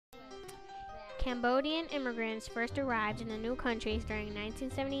Cambodian immigrants first arrived in the new countries during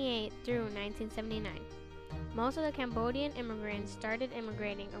 1978 through 1979. Most of the Cambodian immigrants started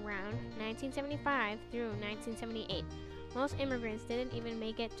immigrating around 1975 through 1978. Most immigrants didn't even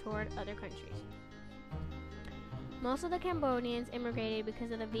make it toward other countries. Most of the Cambodians immigrated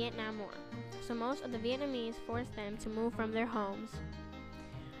because of the Vietnam War, so most of the Vietnamese forced them to move from their homes.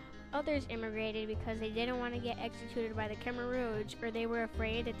 Others immigrated because they didn't want to get executed by the Khmer Rouge, or they were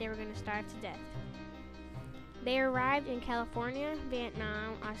afraid that they were going to starve to death. They arrived in California,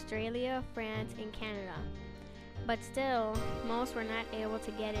 Vietnam, Australia, France, and Canada. But still, most were not able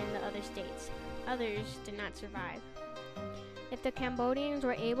to get in the other states. Others did not survive. If the Cambodians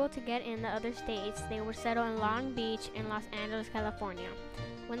were able to get in the other states, they would settle in Long Beach and Los Angeles, California.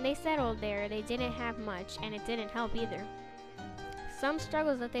 When they settled there, they didn't have much, and it didn't help either. Some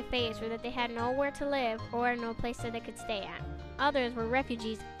struggles that they faced were that they had nowhere to live or no place that they could stay at. Others were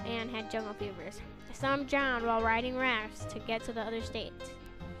refugees and had jungle fevers. Some drowned while riding rafts to get to the other states.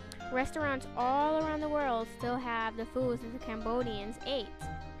 Restaurants all around the world still have the foods that the Cambodians ate.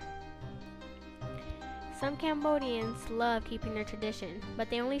 Some Cambodians love keeping their tradition, but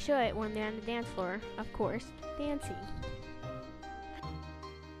they only show it when they're on the dance floor, of course, dancing.